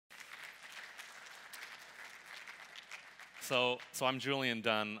So I'm Julian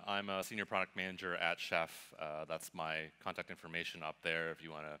Dunn. I'm a senior product manager at Chef. That's my contact information up there if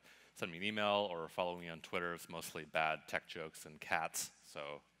you want to send me an email or follow me on Twitter. It's mostly bad tech jokes and cats, so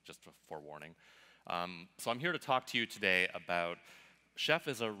just a forewarning. So I'm here to talk to you today about Chef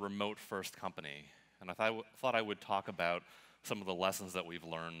is a remote-first company, and I thought I would talk about some of the lessons that we've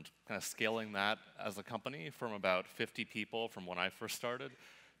learned, kind of scaling that as a company from about 50 people from when I first started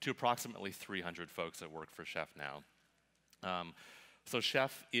to approximately 300 folks that work for Chef now. So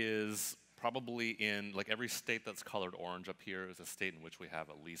Chef is probably in, like every state that's colored orange up here is a state in which we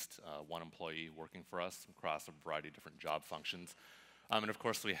have at least one employee working for us across a variety of different job functions. And of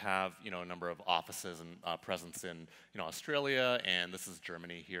course we have, a number of offices and presence in, Australia, and this is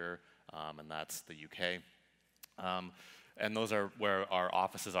Germany here, and that's the UK. And those are where our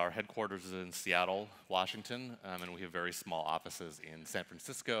offices are. Headquarters is in Seattle, Washington, and we have very small offices in San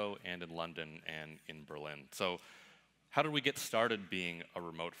Francisco and in London and in Berlin. So how did we get started being a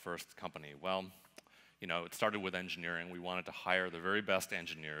remote-first company? Well, it started with engineering. We wanted to hire the very best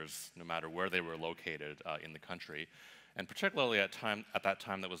engineers, no matter where they were located in the country. And particularly at that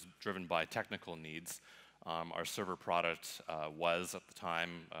time that was driven by technical needs. Our server product was at the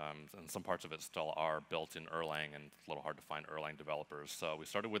time, and some parts of it still are, built in Erlang, and it's a little hard to find Erlang developers. So we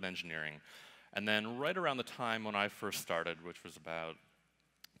started with engineering. And then right around the time when I first started, which was about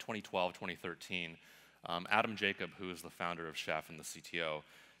 2012, 2013, Adam Jacob, who is the founder of Chef and the CTO,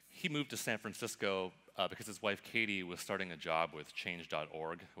 he moved to San Francisco because his wife Katie was starting a job with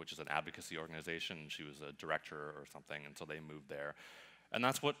Change.org, which is an advocacy organization. She was a director or something, and so they moved there. And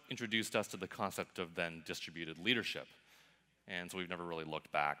that's what introduced us to the concept of then distributed leadership. And so we've never really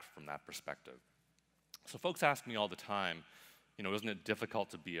looked back from that perspective. So folks ask me all the time, isn't it difficult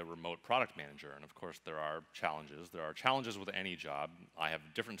to be a remote product manager? And of course there are challenges. There are challenges with any job. I have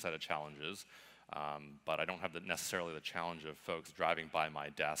a different set of challenges. But I don't have necessarily the challenge of folks driving by my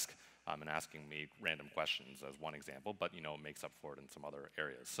desk and asking me random questions as one example, but it makes up for it in some other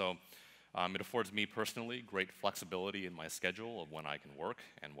areas. So it affords me personally great flexibility in my schedule of when I can work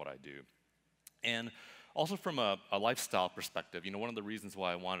and what I do. And also from a lifestyle perspective, one of the reasons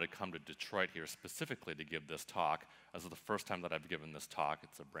why I wanted to come to Detroit here specifically to give this talk, as is the first time that I've given this talk,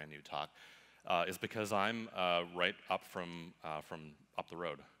 it's a brand new talk, is because I'm right up from up the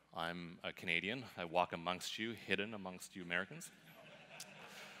road. I'm a Canadian. I walk amongst you, hidden amongst you Americans.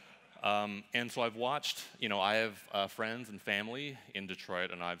 And so I've watched, I have friends and family in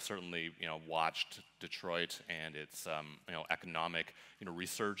Detroit, and I've certainly, watched Detroit and its, economic,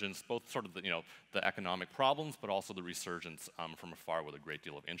 resurgence, both sort of the economic problems, but also the resurgence from afar with a great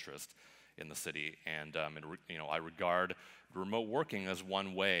deal of interest in the city. And, I regard remote working as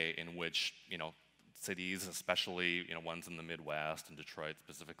one way in which, cities, especially ones in the Midwest and Detroit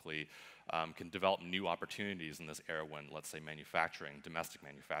specifically, can develop new opportunities in this era when, let's say, domestic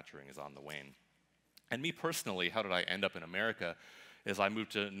manufacturing is on the wane. And me personally, how did I end up in America? Is I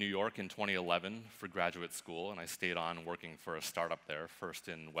moved to New York in 2011 for graduate school, and I stayed on working for a startup there, first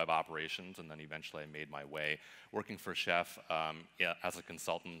in web operations, and then eventually I made my way working for Chef as a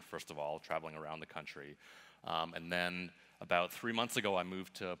consultant, first of all, traveling around the country, and then about 3 months ago, I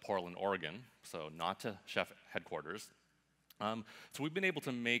moved to Portland, Oregon, so not to Chef headquarters. So we've been able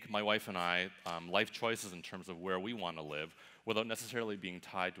to make, my wife and I, life choices in terms of where we want to live without necessarily being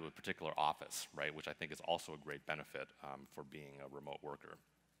tied to a particular office, right, which I think is also a great benefit for being a remote worker.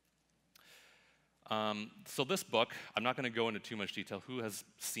 So this book, I'm not going to go into too much detail. Who has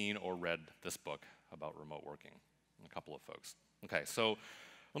seen or read this book about remote working? A couple of folks. Okay, so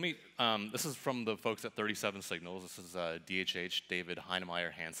this is from the folks at 37 Signals. This is DHH, David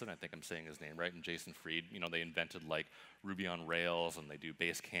Heinemeier Hansen, I think I'm saying his name right, and Jason Fried. They invented like Ruby on Rails, and they do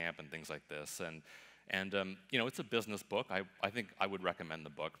Basecamp and things like this. And it's a business book. I think I would recommend the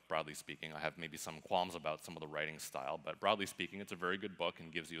book, broadly speaking. I have maybe some qualms about some of the writing style, but broadly speaking, it's a very good book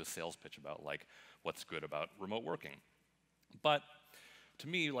and gives you a sales pitch about like what's good about remote working. But to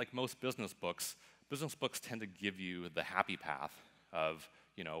me, like most business books tend to give you the happy path of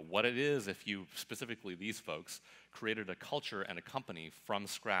what it is if you, specifically these folks, created a culture and a company from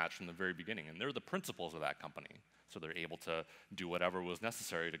scratch from the very beginning. And they're the principals of that company. So they're able to do whatever was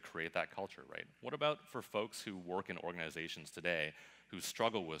necessary to create that culture, right? What about for folks who work in organizations today who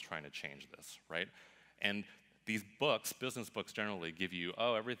struggle with trying to change this, right? And these books, business books generally, give you,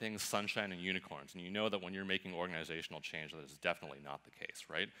 everything's sunshine and unicorns. And you know that when you're making organizational change, that is definitely not the case,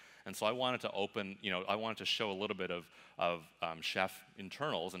 right? And so I wanted to I wanted to show a little bit of Chef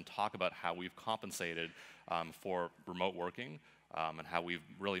internals and talk about how we've compensated for remote working and how we've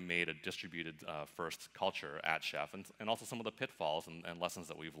really made a distributed first culture at Chef, and also some of the pitfalls and lessons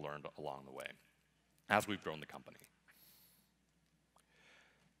that we've learned along the way as we've grown the company.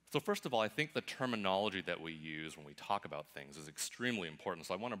 So first of all, I think the terminology that we use when we talk about things is extremely important.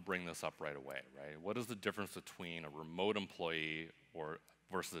 So I want to bring this up right away, right? What is the difference between a remote employee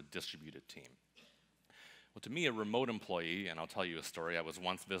versus a distributed team? Well, to me, a remote employee, and I'll tell you a story. I was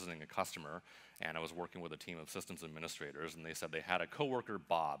once visiting a customer, and I was working with a team of systems administrators, and they said they had a coworker,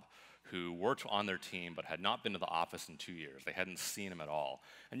 Bob, who worked on their team but had not been to the office in 2 years. They hadn't seen him at all.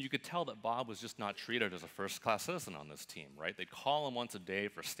 And you could tell that Bob was just not treated as a first-class citizen on this team, right? They'd call him once a day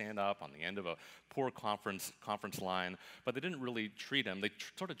for stand-up on the end of a poor conference line, but they didn't really treat him. They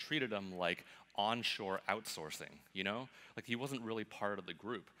sort of treated him like onshore outsourcing, you know? Like he wasn't really part of the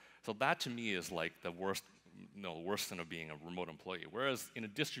group. So that, to me, is like the worst sin of being a remote employee. Whereas in a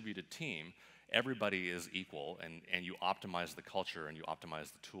distributed team, everybody is equal, and you optimize the culture and you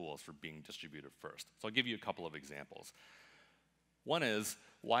optimize the tools for being distributed first. So I'll give you a couple of examples. One is,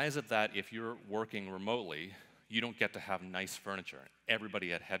 why is it that if you're working remotely, you don't get to have nice furniture?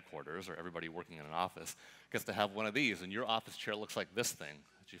 Everybody at headquarters or everybody working in an office gets to have one of these, and your office chair looks like this thing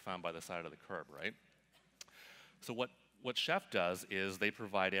that you found by the side of the curb, right? So what Chef does is they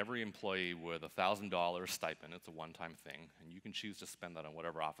provide every employee with a $1,000 stipend. It's a one-time thing, and you can choose to spend that on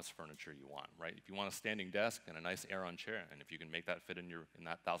whatever office furniture you want, right? If you want a standing desk and a nice Aeron chair, and if you can make that fit in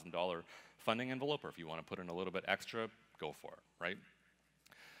that $1,000 funding envelope, or if you want to put in a little bit extra, go for it, right?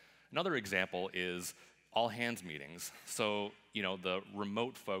 Another example is all-hands meetings. So, you know, the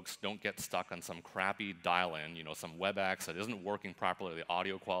remote folks don't get stuck on some crappy dial-in, you know, some WebEx that isn't working properly, the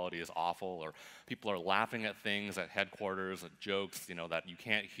audio quality is awful, or people are laughing at things at headquarters, at jokes, you know, that you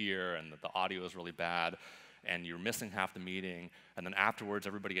can't hear and that the audio is really bad, and you're missing half the meeting, and then afterwards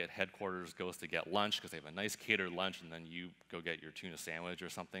everybody at headquarters goes to get lunch because they have a nice catered lunch, and then you go get your tuna sandwich or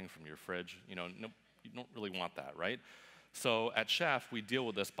something from your fridge. You know, no, you don't really want that, right? So at Chef, we deal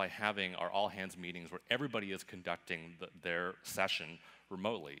with this by having our all-hands meetings where everybody is conducting their session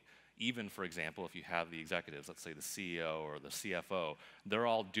remotely. Even, for example, if you have the executives, let's say the CEO or the CFO, they're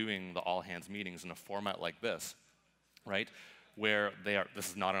all doing the all-hands meetings in a format like this, right? Where this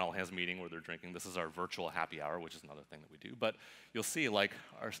is not an all-hands meeting where they're drinking, this is our virtual happy hour, which is another thing that we do. But you'll see, like,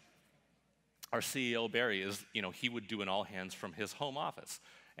 our CEO, Barry, he would do an all-hands from his home office.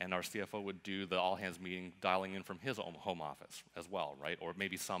 And our CFO would do the all-hands meeting dialing in from his own home office as well, right? Or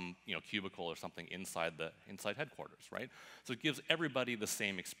maybe some cubicle or something inside headquarters, right? So it gives everybody the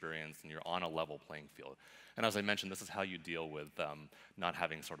same experience, and you're on a level playing field. And as I mentioned, this is how you deal with not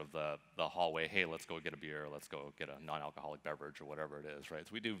having sort of the hallway, hey, let's go get a beer, let's go get a non-alcoholic beverage or whatever it is, right?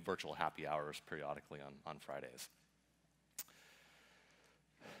 So we do virtual happy hours periodically on Fridays.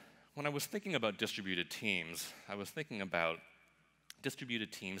 When I was thinking about distributed teams, I was thinking about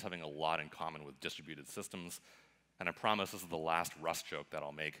distributed teams having a lot in common with distributed systems, and I promise this is the last Rust joke that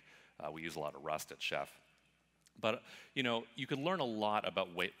I'll make. We use a lot of Rust at Chef. But you can learn a lot about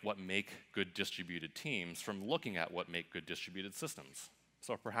what make good distributed teams from looking at what make good distributed systems.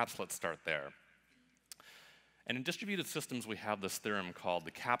 So perhaps let's start there. And in distributed systems, we have this theorem called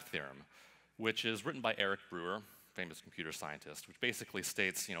the CAP theorem, which is written by Eric Brewer, famous computer scientist, which basically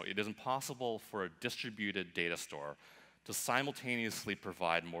states, it is impossible for a distributed data store to simultaneously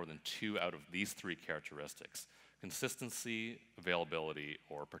provide more than 2 out of these 3 characteristics: consistency, availability,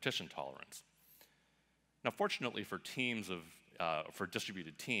 or partition tolerance. Now, fortunately for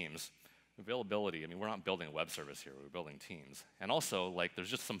distributed teams, availability, we're not building a web service here, we're building teams. And also, there's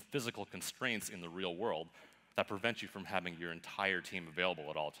just some physical constraints in the real world that prevent you from having your entire team available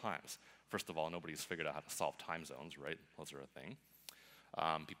at all times. First of all, nobody's figured out how to solve time zones, right? Those are a thing.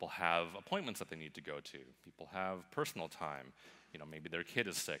 People have appointments that they need to go to. People have personal time. Maybe their kid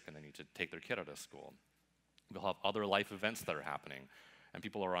is sick and they need to take their kid out of school. People have other life events that are happening, and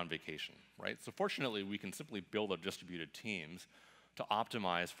people are on vacation, right? So fortunately, we can simply build up distributed teams to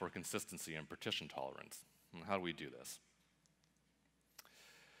optimize for consistency and partition tolerance. And how do we do this?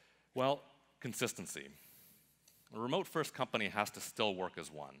 Well, consistency. A remote-first company has to still work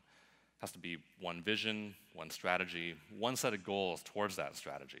as one. It has to be one vision, one strategy, one set of goals towards that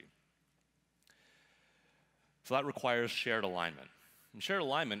strategy. So that requires shared alignment. And shared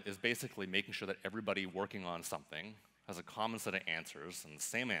alignment is basically making sure that everybody working on something has a common set of answers, and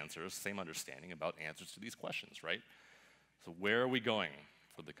same answers, same understanding about answers to these questions, right? So where are we going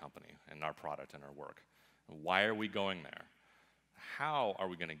for the company and our product and our work? And why are we going there? How are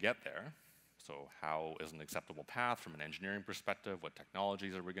we going to get there? So how is an acceptable path from an engineering perspective? What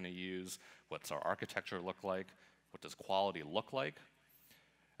technologies are we going to use? What's our architecture look like? What does quality look like?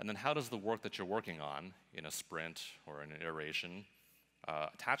 And then how does the work that you're working on in a sprint or in an iteration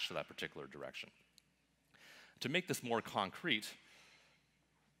attach to that particular direction? To make this more concrete,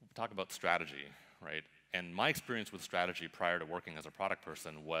 we'll talk about strategy, right? And my experience with strategy prior to working as a product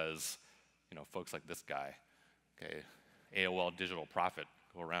person was, folks like this guy, okay, AOL Digital Profit,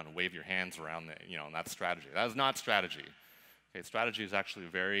 go around and wave your hands around, and that's strategy. That is not strategy. Okay, strategy is actually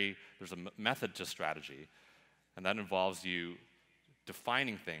there's a method to strategy, and that involves you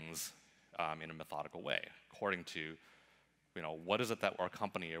defining things in a methodical way, according to, what is it that our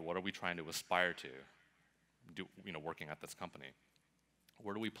company, or what are we trying to aspire to do, working at this company?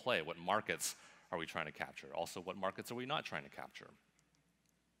 Where do we play? What markets are we trying to capture? Also, what markets are we not trying to capture?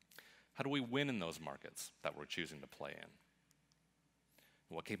 How do we win in those markets that we're choosing to play in?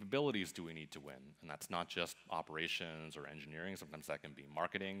 What capabilities do we need to win? And that's not just operations or engineering. Sometimes that can be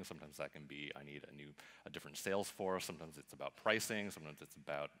marketing. Sometimes that can be, I need a different sales force. Sometimes it's about pricing. Sometimes it's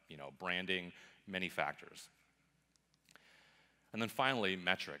about, branding, many factors. And then finally,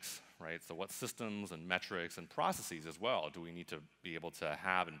 metrics, right? So what systems and metrics and processes as well do we need to be able to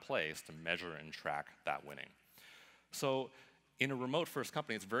have in place to measure and track that winning? So in a remote-first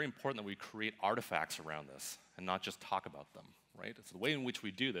company, it's very important that we create artifacts around this and not just talk about them, right? So the way in which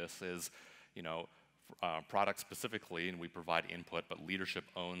we do this is, product specifically, and we provide input, but leadership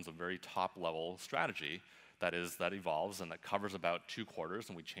owns a very top-level strategy that evolves and that covers about 2 quarters,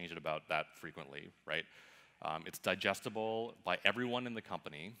 and we change it about that frequently, right? It's digestible by everyone in the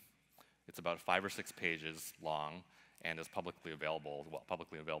company. It's about 5 or 6 pages long and is publicly available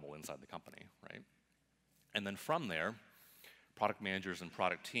inside the company, right? And then from there, product managers and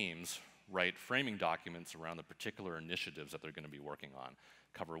product teams write framing documents around the particular initiatives that they're going to be working on.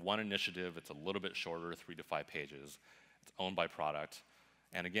 Cover one initiative, it's a little bit shorter, 3 to 5 pages. It's owned by product.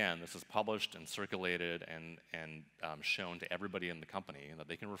 And again, this is published and circulated and shown to everybody in the company, and that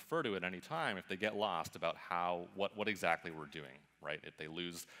they can refer to at any time if they get lost about what exactly we're doing, right? If they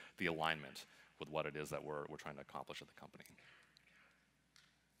lose the alignment with what it is that we're trying to accomplish at the company.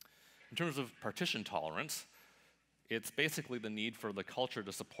 In terms of partition tolerance, it's basically the need for the culture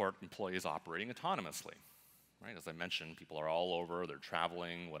to support employees operating autonomously, right? As I mentioned, people are all over, they're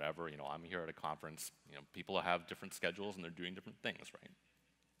traveling, whatever. I'm here at a conference. People have different schedules and they're doing different things, right?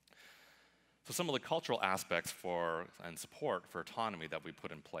 So some of the cultural aspects and support for autonomy that we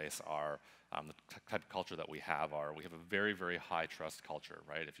put in place are the type of culture that we have a very, very high trust culture,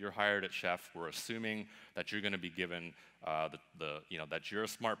 right? If you're hired at Chef, we're assuming that you're going to be given that you're a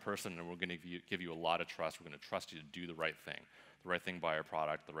smart person, and we're going to give you a lot of trust. We're going to trust you to do the right thing by our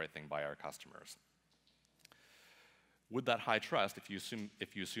product, the right thing by our customers. With that high trust, if you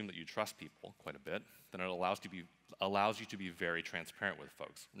assume that you trust people quite a bit, then it allows you to be very transparent with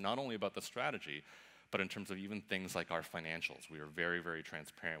folks, not only about the strategy, but in terms of even things like our financials. We are very, very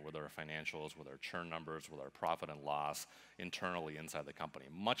transparent with our financials, with our churn numbers, with our profit and loss internally inside the company.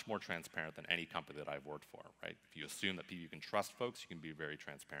 Much more transparent than any company that I've worked for, right? If you assume that you can trust folks, you can be very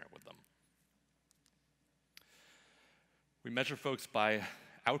transparent with them. We measure folks by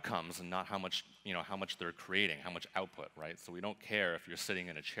outcomes and not how much they're creating, how much output, right? So we don't care if you're sitting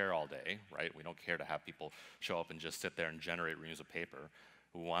in a chair all day, right? We don't care to have people show up and just sit there and generate reams of paper.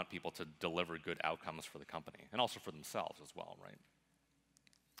 We want people to deliver good outcomes for the company and also for themselves as well, right?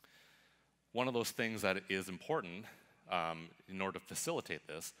 One of those things that is important in order to facilitate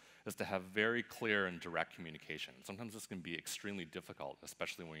this is to have very clear and direct communication. Sometimes this can be extremely difficult,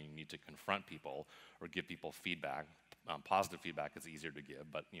 especially when you need to confront people or give people feedback. Positive feedback is easier to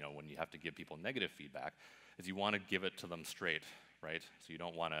give, but when you have to give people negative feedback, is you want to give it to them straight, right? So you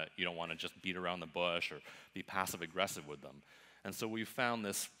don't want to just beat around the bush or be passive aggressive with them. And so we've found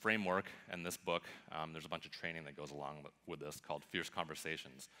this framework and this book. There's a bunch of training that goes along with this called Fierce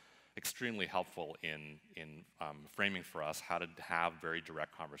Conversations. Extremely helpful in framing for us how to have very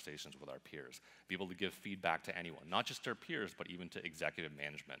direct conversations with our peers. Be able to give feedback to anyone, not just our peers, but even to executive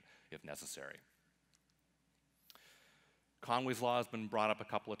management if necessary. Conway's Law has been brought up a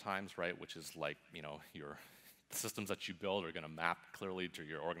couple of times, right? Which is like, your systems that you build are going to map clearly to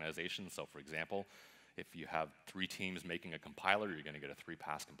your organization. So for example, if you have 3 teams making a compiler, you're going to get a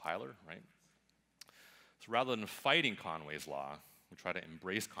 3-pass compiler, right? So rather than fighting Conway's Law, we try to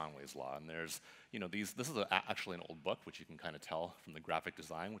embrace Conway's Law. And there's, this is actually an old book, which you can kind of tell from the graphic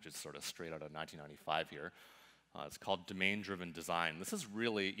design, which is sort of straight out of 1995 here. It's called Domain-Driven Design. This is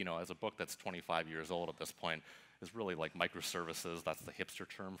really, as a book that's 25 years old at this point, is really like microservices. That's the hipster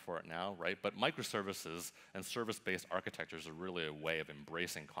term for it now, right? But microservices and service-based architectures are really a way of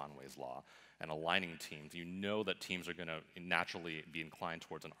embracing Conway's Law and aligning teams. You know that teams are going to naturally be inclined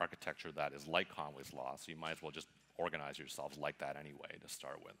towards an architecture that is like Conway's Law, so you might as well just organize yourselves like that anyway to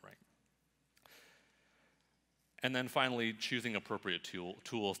start with, right? And then finally, choosing appropriate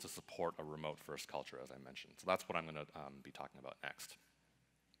tools to support a remote-first culture, as I mentioned. So that's what I'm going to be talking about next.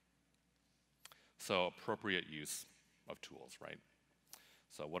 So appropriate use of tools, right?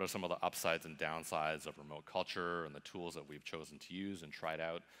 So what are some of the upsides and downsides of remote culture and the tools that we've chosen to use and tried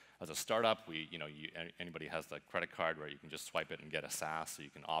out? As a startup, anybody has the credit card where you can just swipe it and get a SaaS, so you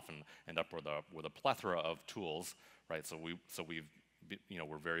can often end up with a plethora of tools, right?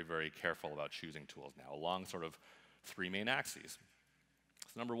 We're very, very careful about choosing tools now along sort of three main axes.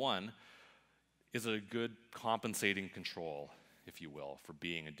 So number one is a good compensating control, if you will, for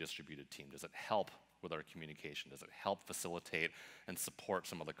being a distributed team. Does it help with our communication? Does it help facilitate and support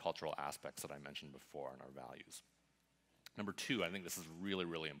some of the cultural aspects that I mentioned before and our values? Number two, I think this is really,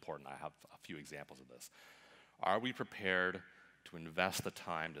 really important. I have a few examples of this. Are we prepared to invest the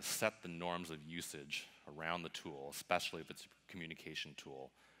time to set the norms of usage around the tool, especially if it's a communication tool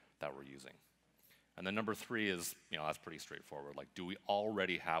that we're using? And then number three is, that's pretty straightforward. Like, do we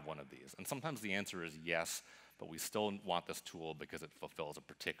already have one of these? And sometimes the answer is yes, but we still want this tool because it fulfills a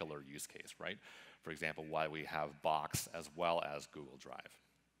particular use case, right? For example, why we have Box as well as Google Drive.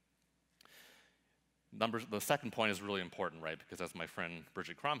 The second point is really important, right? Because as my friend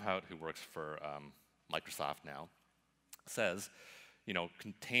Bridget Kromhout, who works for Microsoft now, says,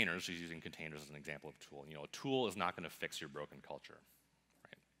 containers, she's using containers as an example of a tool. A tool is not going to fix your broken culture,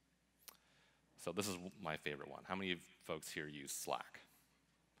 right? So this is my favorite one. How many of folks here use Slack?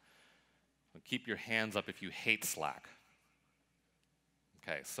 Keep your hands up if you hate Slack.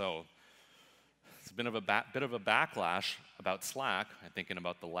 Okay, so it's been a bit of a backlash about Slack, I think, in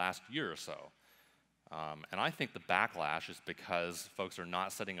about the last year or so. And I think the backlash is because folks are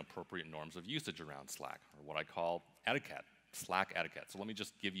not setting appropriate norms of usage around Slack, or what I call etiquette, Slack etiquette. So let me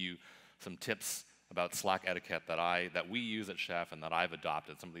just give you some tips about Slack etiquette that we use at Chef and that I've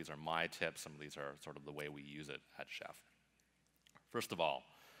adopted. Some of these are my tips, some of these are sort of the way we use it at Chef. First of all,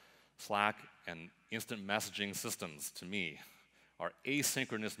 Slack and instant messaging systems, to me, are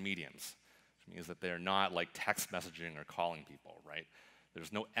asynchronous mediums, which means that they're not like text messaging or calling people, right?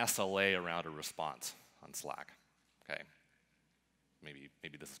 There's no SLA around a response on Slack, okay? Maybe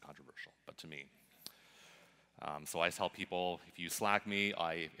this is controversial, but to me. So I tell people, if you Slack me,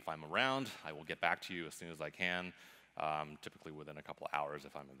 if I'm around, I will get back to you as soon as I can, typically within a couple hours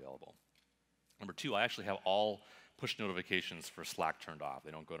if I'm available. Number two, I actually have all push notifications for Slack turned off.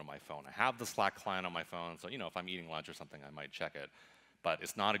 They don't go to my phone. I have the Slack client on my phone, so if I'm eating lunch or something, I might check it. But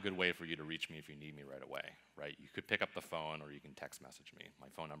it's not a good way for you to reach me if you need me right away, right? You could pick up the phone or you can text message me. My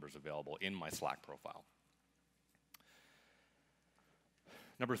phone number is available in my Slack profile.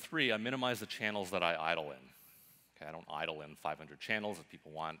 Number three, I minimize the channels that I idle in. Okay, I don't idle in 500 channels if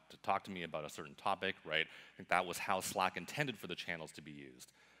people want to talk to me about a certain topic, right? I think that was how Slack intended for the channels to be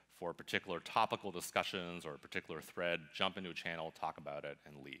used. For particular topical discussions or a particular thread, jump into a channel, talk about it,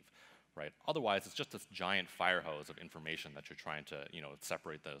 and leave, right? Otherwise, it's just this giant fire hose of information that you're trying to,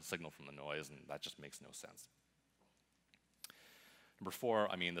 separate the signal from the noise, and that just makes no sense. Number four,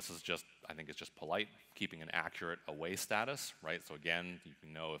 this is just, I think it's just polite, keeping an accurate away status, right? So again, you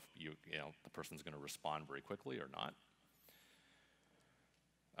can know if the person's going to respond very quickly or not.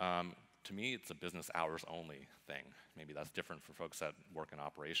 To me, it's a business hours only thing. Maybe that's different for folks that work in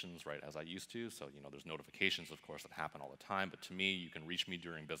operations, right, as I used to. So, there's notifications, of course, that happen all the time. But to me, you can reach me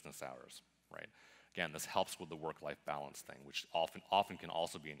during business hours, right? Again, this helps with the work-life balance thing, which often can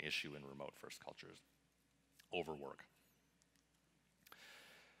also be an issue in remote-first cultures. Overwork.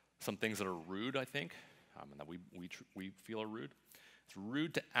 Some things that are rude, I think, and that we feel are rude. It's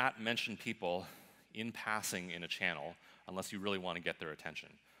rude to @mention people in passing in a channel unless you really want to get their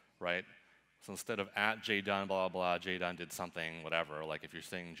attention. Right? So instead of @JDunn, blah, blah, JDunn did something, whatever, like if you're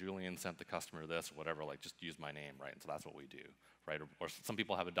saying Julian sent the customer this or whatever, like just use my name, right? And so that's what we do, right? Or some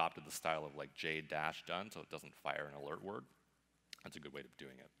people have adopted the style of like J-Dunn so it doesn't fire an alert word. That's a good way of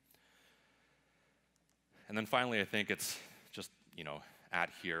doing it. And then finally, I think it's just,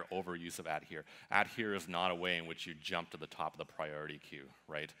 @here, overuse of @here. @here is not a way in which you jump to the top of the priority queue,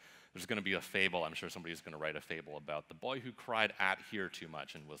 right? There's going to be a fable. I'm sure somebody's going to write a fable about the boy who cried @here too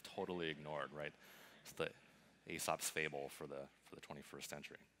much and was totally ignored, right? It's the Aesop's fable for the 21st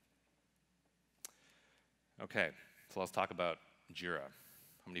century. Okay, so let's talk about Jira.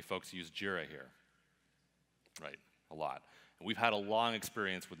 How many folks use Jira here? Right, a lot. And we've had a long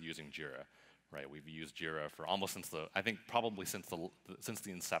experience with using Jira, right? We've used Jira for almost since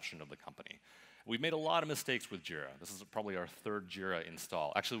the inception of the company. We've made a lot of mistakes with Jira. This is probably our third Jira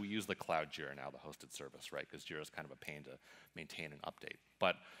install. Actually, we use the cloud Jira now, the hosted service, right? Because Jira is kind of a pain to maintain and update.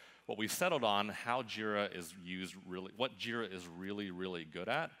 But what we've settled on, what Jira is really, really good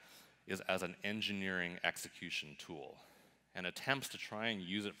at, is as an engineering execution tool. And attempts to try and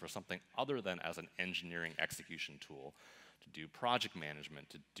use it for something other than as an engineering execution tool, to do project management,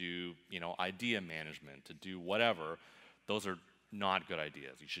 to do idea management, to do whatever, those are not good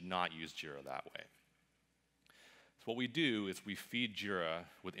ideas. You should not use Jira that way. So what we do is we feed Jira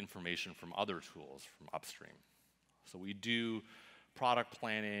with information from other tools from upstream. So we do product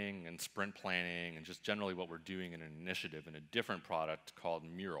planning and sprint planning and just generally what we're doing in an initiative in a different product called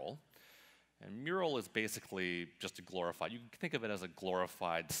Mural. And Mural is basically just a glorified, you can think of it as a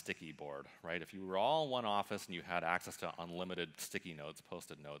glorified sticky board, right? If you were all in one office and you had access to unlimited sticky notes,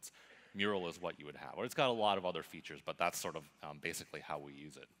 post-it notes, Mural is what you would have. Or it's got a lot of other features, but that's sort of basically how we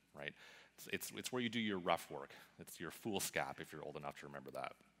use it, right? It's where you do your rough work. It's your foolscap if you're old enough to remember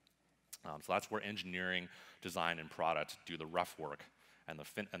that. So that's where engineering, design, and product do the rough work and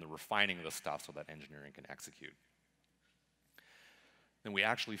the refining of the stuff so that engineering can execute. Then we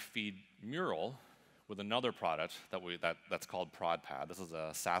actually feed Mural with another product that's called ProdPad. This is a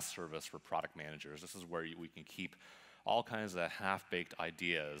SaaS service for product managers. This is where we can keep all kinds of half-baked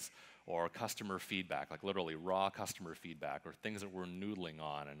ideas or customer feedback, like literally raw customer feedback, or things that we're noodling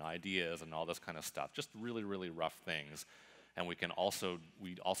on, and ideas and all this kind of stuff, just really, really rough things. And we also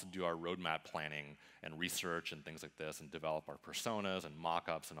do our roadmap planning and research and things like this and develop our personas and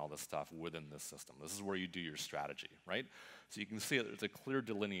mock-ups and all this stuff within this system. This is where you do your strategy, right? So you can see that there's a clear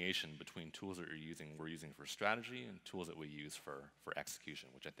delineation between tools that we're using for strategy and tools that we use for execution,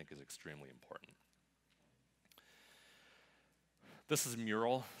 which I think is extremely important. This is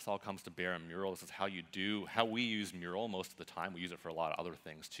Mural. This all comes to bear in Mural. This is how we use Mural most of the time. We use it for a lot of other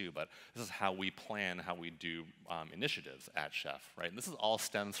things too, but this is how we plan, how we do initiatives at Chef, right? And this all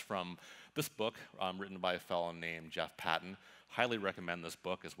stems from this book written by a fellow named Jeff Patton. Highly recommend this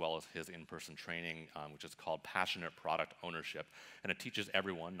book as well as his in-person training, which is called Passionate Product Ownership. And it teaches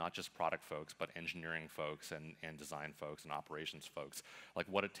everyone, not just product folks, but engineering folks and design folks and operations folks, like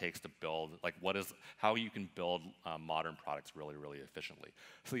what it takes to build, like how you can build modern products really, really efficiently.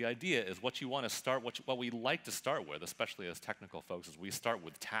 So the idea is what you want to start, what we like to start with, especially as technical folks, is we start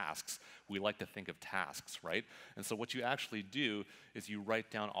with tasks. We like to think of tasks, right? And so what you actually do is you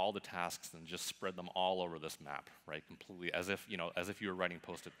write down all the tasks and just spread them all over this map, right? Completely as if you were writing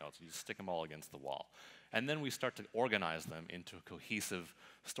post-it notes. You just stick them all against the wall. And then we start to organize them into a cohesive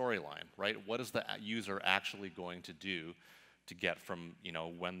storyline, right? What is the user actually going to do to get from,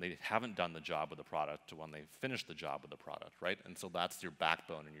 when they haven't done the job with the product to when they finish the job with the product, right? And so that's your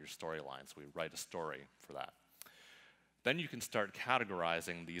backbone in your storyline. So we write a story for that. Then you can start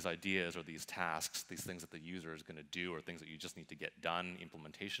categorizing these ideas or these tasks, these things that the user is going to do or things that you just need to get done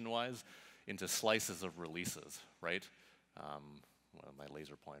implementation-wise into slices of releases, right? Well, my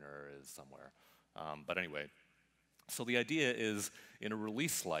laser pointer is somewhere. But anyway, so the idea is in a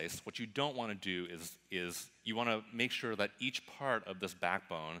release slice, what you don't want to do is you want to make sure that each part of this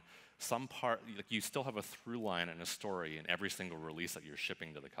backbone, some part, like you still have a through line and a story in every single release that you're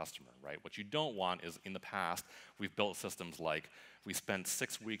shipping to the customer, right? What you don't want is in the past, we've built systems like we spent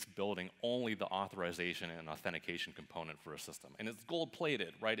 6 weeks building only the authorization and authentication component for a system. And it's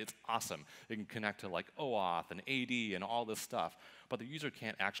gold-plated, right? It's awesome. It can connect to like OAuth and AD and all this stuff, but the user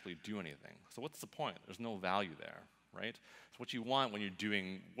can't actually do anything. So what's the point? There's no value there, right? So what you want when you're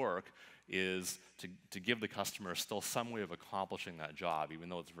doing work is to give the customer still some way of accomplishing that job, even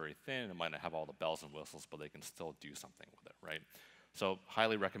though it's very thin, it might not have all the bells and whistles, but they can still do something with it, right? So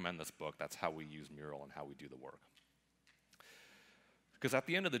highly recommend this book. That's how we use Mural and how we do the work. Because at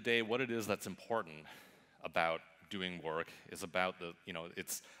the end of the day, what it is that's important about doing work is about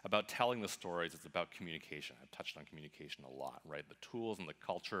it's about telling the stories, it's about communication. I've touched on communication a lot, right? The tools and the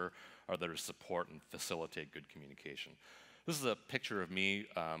culture are there to support and facilitate good communication. This is a picture of me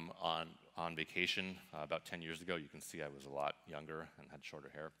on vacation about 10 years ago. You can see I was a lot younger and had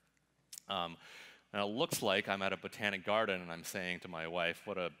shorter hair. And it looks like I'm at a botanic garden and I'm saying to my wife,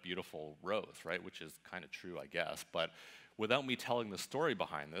 what a beautiful rose, right? Which is kind of true, I guess. But without me telling the story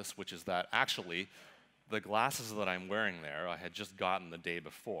behind this, which is that actually the glasses that I'm wearing there, I had just gotten the day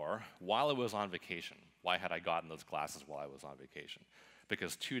before while I was on vacation. Why had I gotten those glasses while I was on vacation?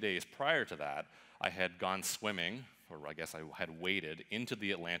 Because 2 days prior to that, I had gone swimming, or I guess I had waded into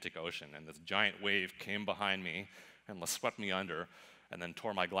the Atlantic Ocean, and this giant wave came behind me and swept me under and then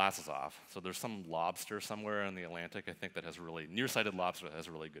tore my glasses off. So there's some lobster somewhere in the Atlantic, I think, that has really, nearsighted lobster that has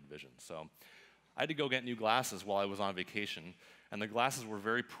really good vision. So I had to go get new glasses while I was on vacation, and the glasses were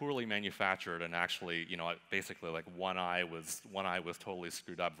very poorly manufactured, and actually, basically like one eye was totally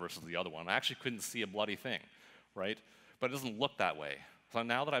screwed up versus the other one. I actually couldn't see a bloody thing, right? But it doesn't look that way. So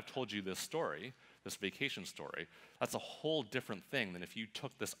now that I've told you this story, this vacation story, that's a whole different thing than if you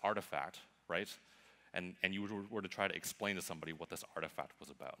took this artifact, right, and you were to try to explain to somebody what this artifact was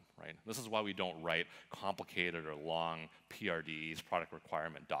about, right? This is why we don't write complicated or long PRDs, product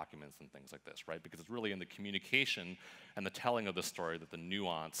requirement documents and things like this, right? Because it's really in the communication and the telling of the story that the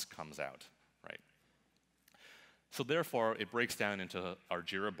nuance comes out, right? So therefore, it breaks down into our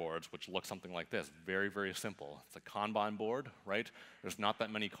Jira boards, which look something like this. Very, very simple. It's a Kanban board, right? There's not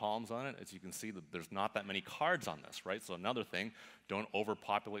that many columns on it. As you can see, there's not that many cards on this, right? So another thing, don't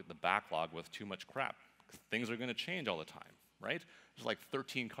overpopulate the backlog with too much crap, because things are going to change all the time, right? There's like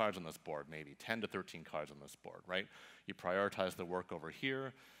 13 cards on this board, maybe 10 to 13 cards on this board, right? You prioritize the work over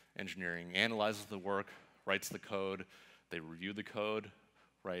here. Engineering analyzes the work, writes the code. They review the code,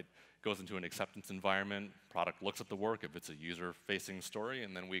 right? Goes into an acceptance environment, product looks at the work if it's a user-facing story,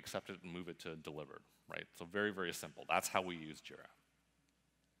 and then we accept it and move it to delivered, right? So very, very simple. That's how we use Jira.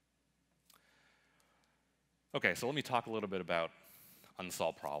 Okay, so let me talk a little bit about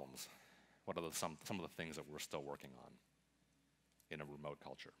unsolved problems. What are some of the things that we're still working on in a remote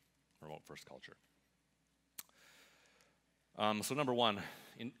culture, remote-first culture? So number one,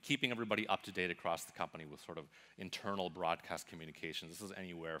 in keeping everybody up to date across the company with sort of internal broadcast communications. This is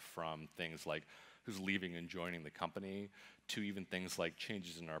anywhere from things like who's leaving and joining the company to even things like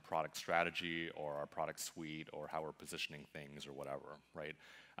changes in our product strategy or our product suite or how we're positioning things or whatever, right?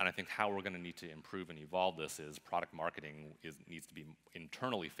 And I think how we're going to need to improve and evolve this is product marketing needs to be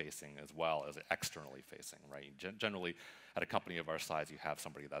internally facing as well as externally facing, right? Generally, at a company of our size, you have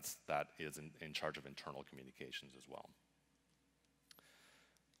somebody that is in charge of internal communications as well.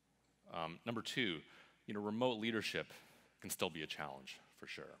 Number two, remote leadership can still be a challenge for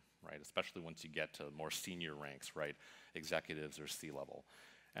sure, right? Especially once you get to more senior ranks, right? Executives or C-level.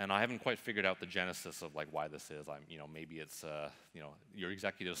 And I haven't quite figured out the genesis of like why this is. Maybe it's, your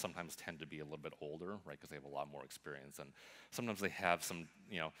executives sometimes tend to be a little bit older, right? Because they have a lot more experience. And sometimes they have some,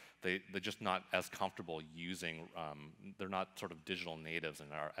 they're just not as comfortable using, they're not sort of digital natives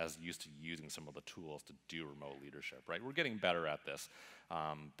and are as used to using some of the tools to do remote leadership, right? We're getting better at this,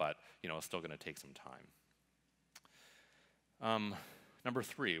 but, it's still going to take some time. Number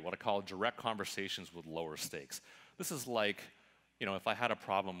three, what I call direct conversations with lower stakes. This is like, if I had a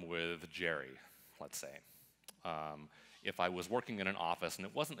problem with Jerry, let's say, if I was working in an office and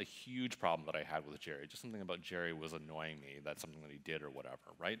it wasn't a huge problem that I had with Jerry, just something about Jerry was annoying me, that's something that he did or whatever,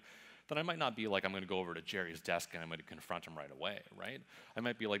 right? Then I might not be like, I'm going to go over to Jerry's desk and I'm going to confront him right away, right? I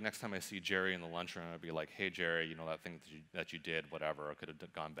might be like, next time I see Jerry in the lunchroom, I'd be like, hey, Jerry, that thing that you did, whatever, it could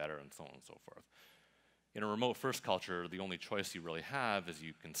have gone better, and so on and so forth. In a remote-first culture, the only choice you really have is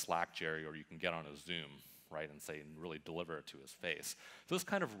you can Slack Jerry or you can get on a Zoom, right, and really deliver it to his face. So this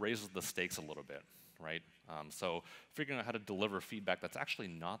kind of raises the stakes a little bit, right? So figuring out how to deliver feedback that's actually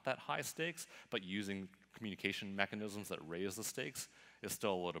not that high stakes, but using communication mechanisms that raise the stakes is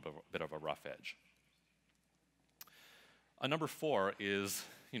still a little bit of a rough edge. Number four is,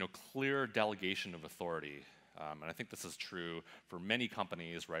 clear delegation of authority. And I think this is true for many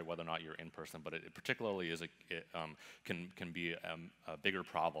companies, right? Whether or not you're in person, but it particularly can be a bigger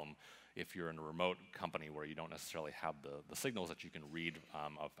problem if you're in a remote company where you don't necessarily have the signals that you can read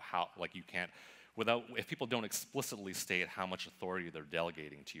of how, like you can't, if people don't explicitly state how much authority they're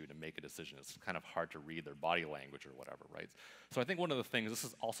delegating to you to make a decision, it's kind of hard to read their body language or whatever, right? So I think one of the things,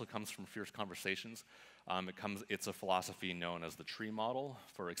 this also comes from Fierce Conversations. It's a philosophy known as the tree model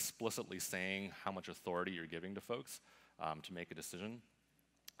for explicitly saying how much authority you're giving to folks to make a decision.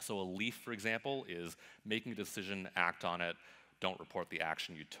 So a leaf, for example, is making a decision, act on it, don't report the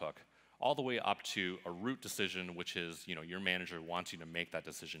action you took, all the way up to a root decision, which is, your manager wants you to make that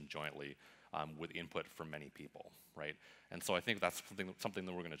decision jointly with input from many people, right? And so I think that's something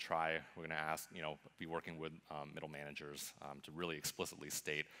that we're going to try. We're going to ask, be working with middle managers to really explicitly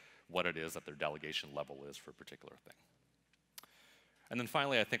state what it is that their delegation level is for a particular thing. And then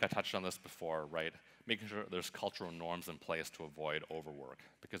finally, I think I touched on this before, right? Making sure there's cultural norms in place to avoid overwork.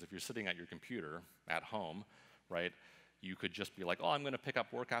 Because if you're sitting at your computer at home, right, you could just be like, oh, I'm going to pick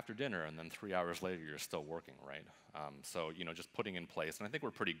up work after dinner, and then 3 hours later, you're still working, right? So, just putting in place, and I think we're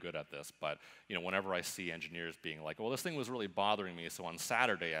pretty good at this, but, whenever I see engineers being like, well, this thing was really bothering me, so on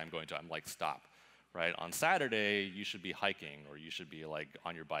Saturday, I'm like, stop, right? On Saturday, you should be hiking, or you should be, like,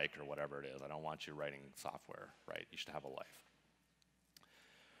 on your bike, or whatever it is. I don't want you writing software, right? You should have a life.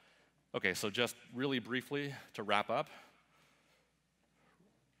 Okay, so just really briefly, to wrap up,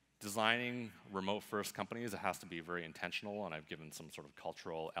 designing remote-first companies, it has to be very intentional, and I've given some sort of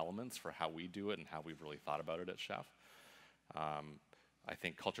cultural elements for how we do it and how we've really thought about it at Chef. I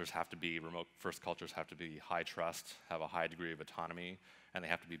think remote-first cultures have to be high trust, have a high degree of autonomy, and they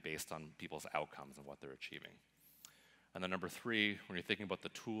have to be based on people's outcomes and what they're achieving. And then number 3, when you're thinking about the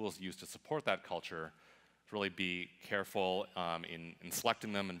tools used to support that culture, really be careful in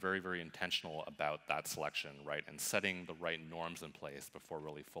selecting them and very, very intentional about that selection, right? And setting the right norms in place before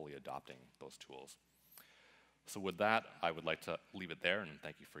really fully adopting those tools. So with that, I would like to leave it there, and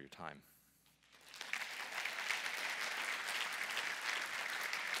thank you for your time.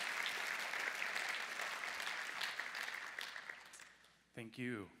 Thank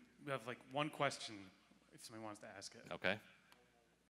you. We have like one question if somebody wants to ask it. Okay.